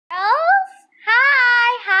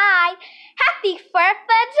Happy 4th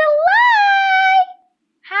of July!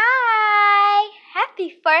 Hi!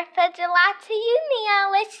 Happy 4th of July to you,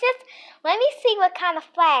 Neon. Let me see what kind of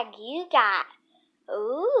flag you got.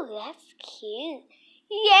 Ooh, that's cute.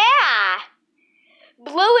 Yeah!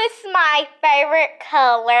 Blue is my favorite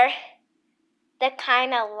color. The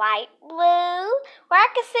kind of light blue. Where I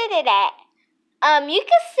can sit it at? You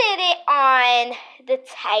can sit it on the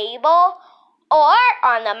table or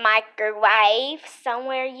on the microwave.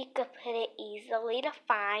 Somewhere you could put it easily to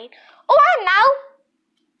find. Oh, I know!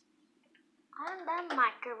 On the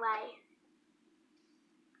microwave.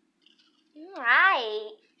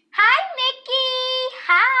 Alright. Hi, Mickey!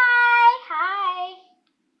 Hi!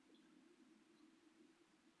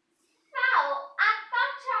 So, I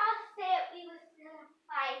thought y'all said we was gonna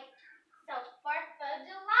play some 4th of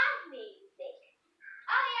July music.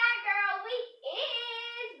 Oh yeah, girl, we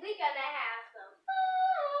gonna have some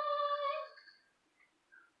fun.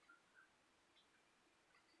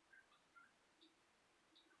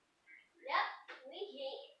 Yep, we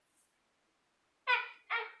is.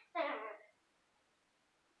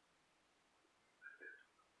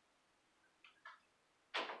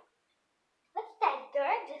 What's that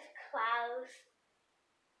door just closed?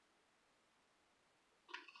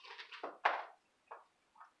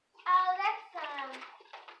 Oh, that's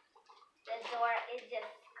the door is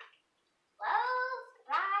just closed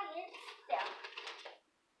by itself.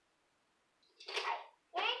 Right.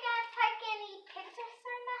 We ain't gonna take any pictures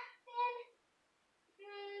or nothing.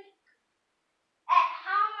 At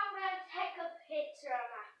home, I'm gonna take a picture of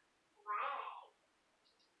my flag.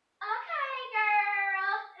 Okay,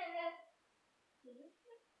 girl.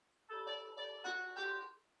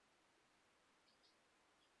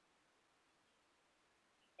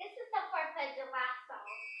 This is the 4th of July song.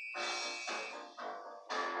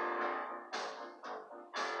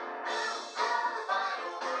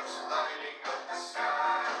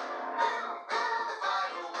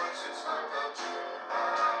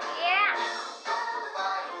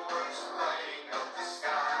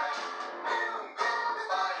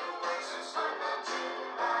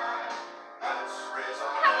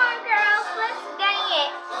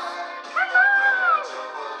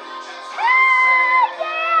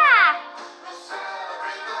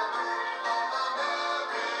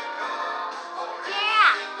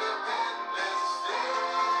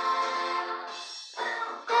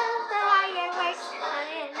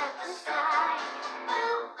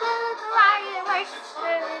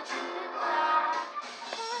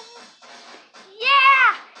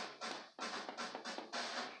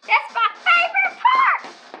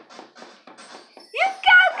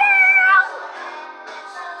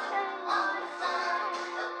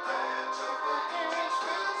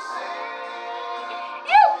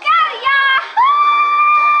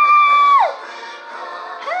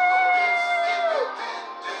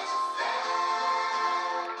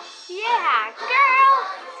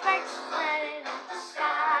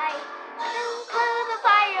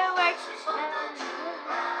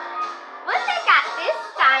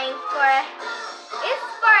 It's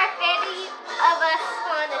for if any of us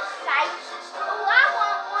want to sight. Oh, I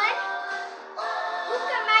want one. Who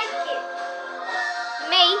can make it?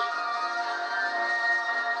 Me.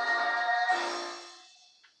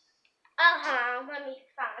 Let me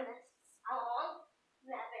find a song.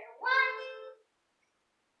 Another one.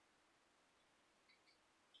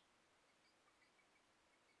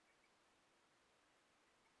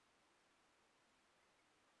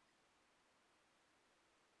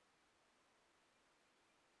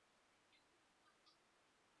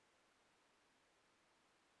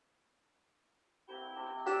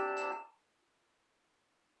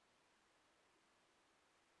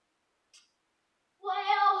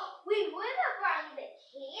 Well, we would have brought the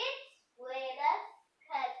kids with us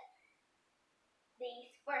because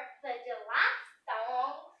these 4th of July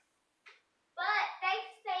songs, but they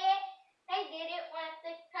said they didn't want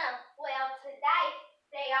to come. Well, today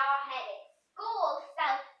they all had it school, so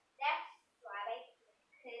that's why they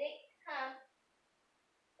couldn't come.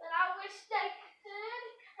 But I wish they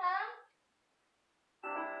could come.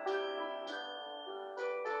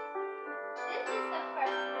 This is the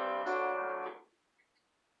first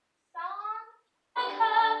song.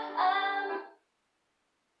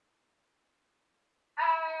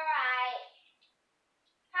 Alright.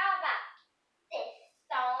 How about this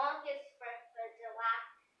song? It's 4th of July.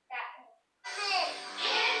 That one.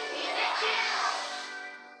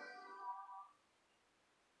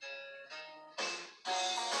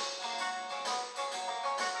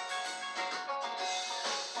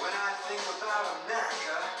 When I think about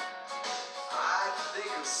America, I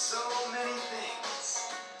think of so many things.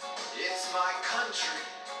 It's my country,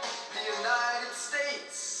 the United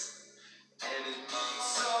States, and it means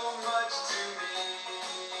so much to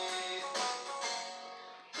me.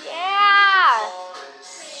 Yeah.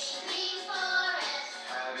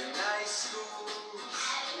 Having nice schools,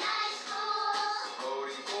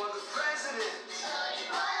 voting for the president,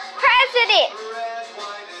 President. red,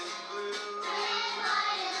 white, and blue.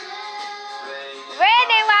 Red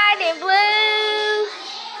and white and blue.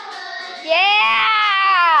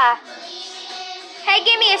 Yeah. Hey,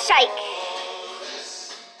 give me a shake.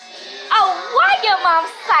 Oh, why your mom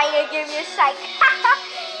saying give me a shake?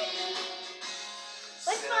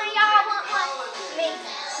 Which one y'all want one? Me.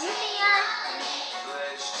 You need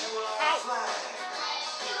Pledge to our Hey. flag.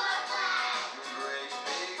 Great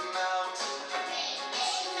big mountain.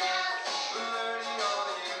 Learning all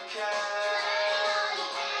you can.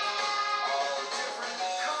 All different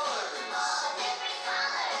colors.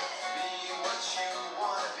 Be what you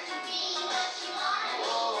want to be.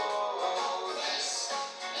 Whoa, this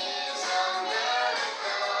is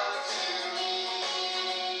America to me.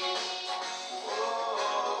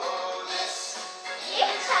 Whoa, this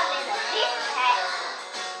It's a little bit pet.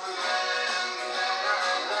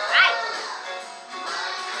 Right.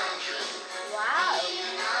 country. Wow.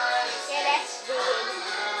 Yeah, that's big.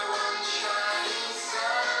 One shining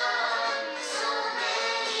sun. So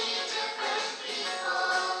many different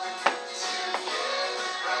people. Together,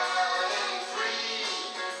 proud and free.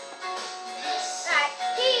 This Right.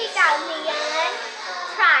 Here you go, Leon.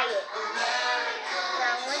 Try it.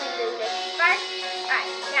 Now, I'm going to do this first.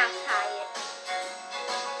 Alright, now try it.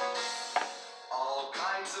 all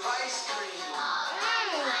kinds of ice cream.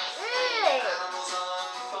 Good. Animals on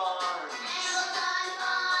farms.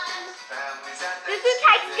 Families at Does their it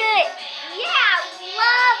taste good? Yeah, I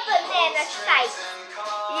love banana shake.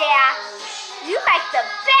 Yeah, you make the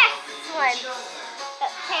best one.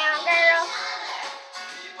 Uptown girl.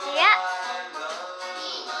 Yep.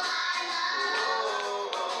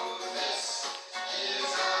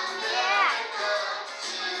 Yeah.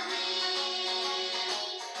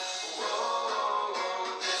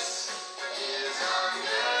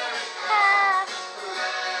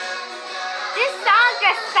 This song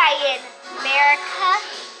is saying America,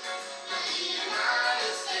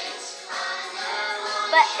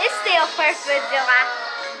 but it's still 4th of July.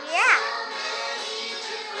 Yeah.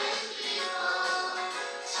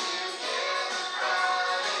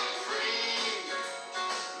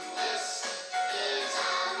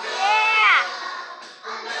 Yeah.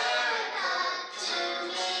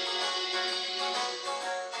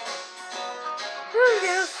 Ooh,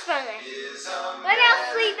 that was fun. What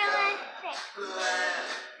else we doing?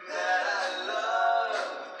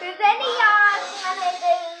 Does any of y'all want to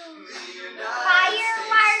do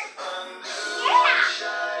fireworks? Yeah.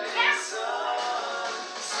 Yeah.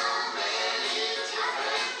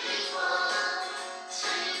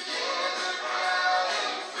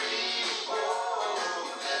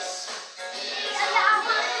 Y'all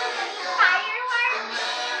want to do fireworks?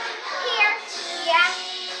 Here.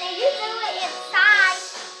 Yeah. And you do it inside.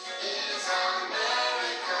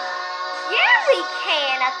 Yeah, we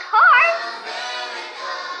can, of course.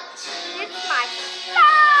 It's my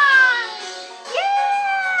song.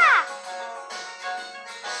 Yeah.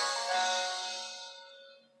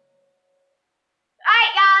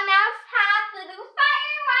 Alright, y'all, now it's time to do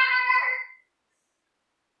fireworks.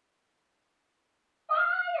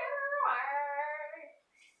 Fireworks.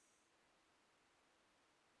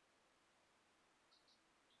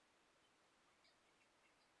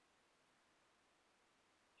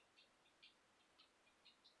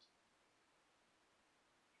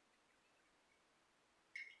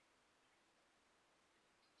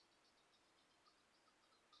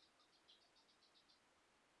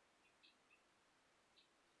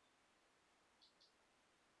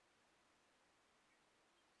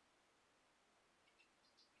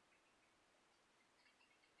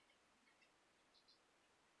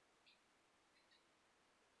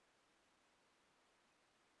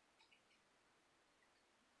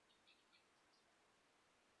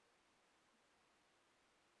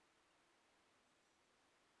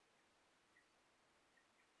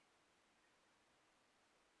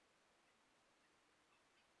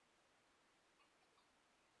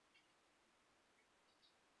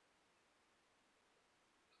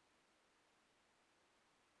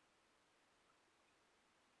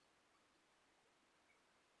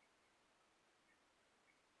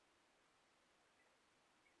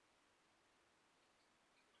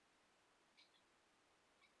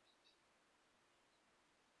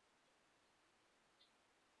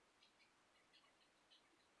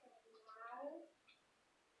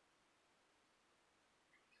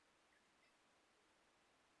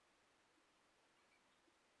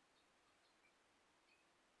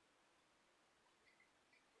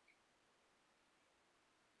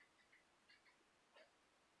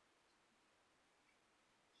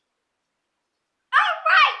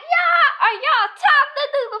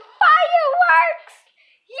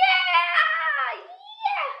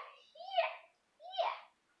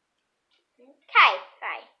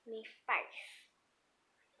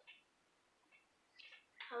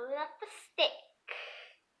 Hold up the stick.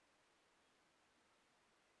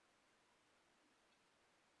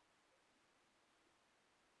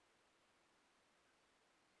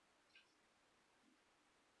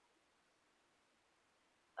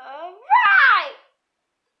 All right.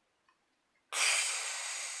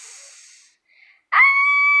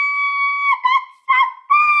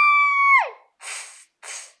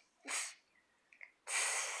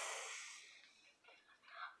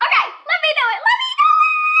 Okay, let me do it.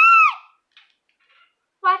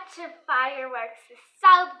 Watching fireworks is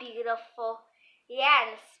so beautiful. Yeah,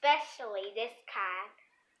 and especially this kind.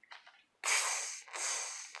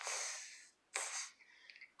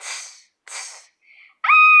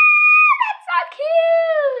 That's so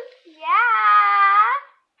cute. Yeah.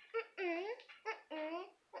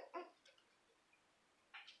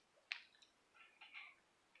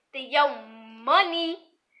 The Young Money,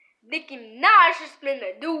 Nicki Minaj is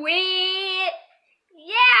gonna do it.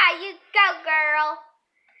 Yeah, you go, girl.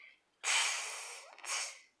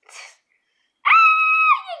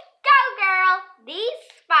 You go, girl. These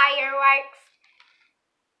fireworks,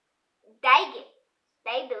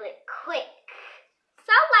 they do it quick.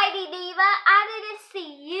 So, Lady Diva, I didn't see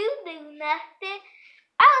you do nothing.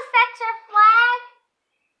 Oh, is that your flag?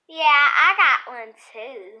 Yeah, I got one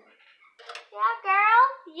too. Yeah, girl,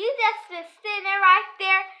 you just been sitting right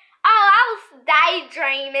there. Oh, I was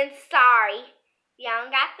daydreaming. Sorry. You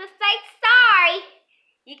don't got to say sorry.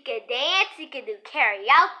 You can dance, you can do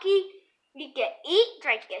karaoke, you can eat,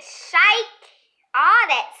 drink a shake, all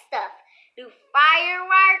that stuff. Do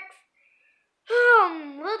fireworks.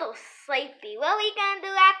 I'm a little sleepy. What we gonna do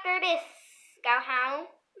after this? Go home?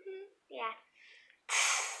 Yeah.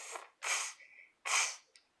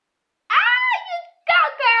 You go,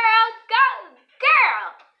 girl. Go, girl.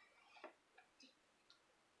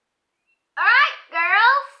 All right,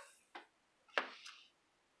 girls.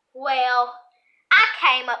 Well, I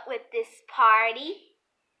came up with this party,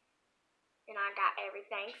 and I got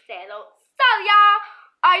everything settled. So, y'all,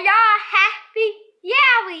 are y'all happy?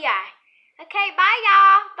 Yeah, we are. Okay, bye,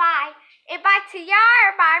 y'all. Bye. And bye to y'all.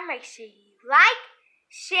 Everybody, make sure you like,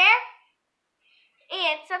 share,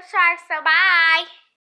 and subscribe. So, bye.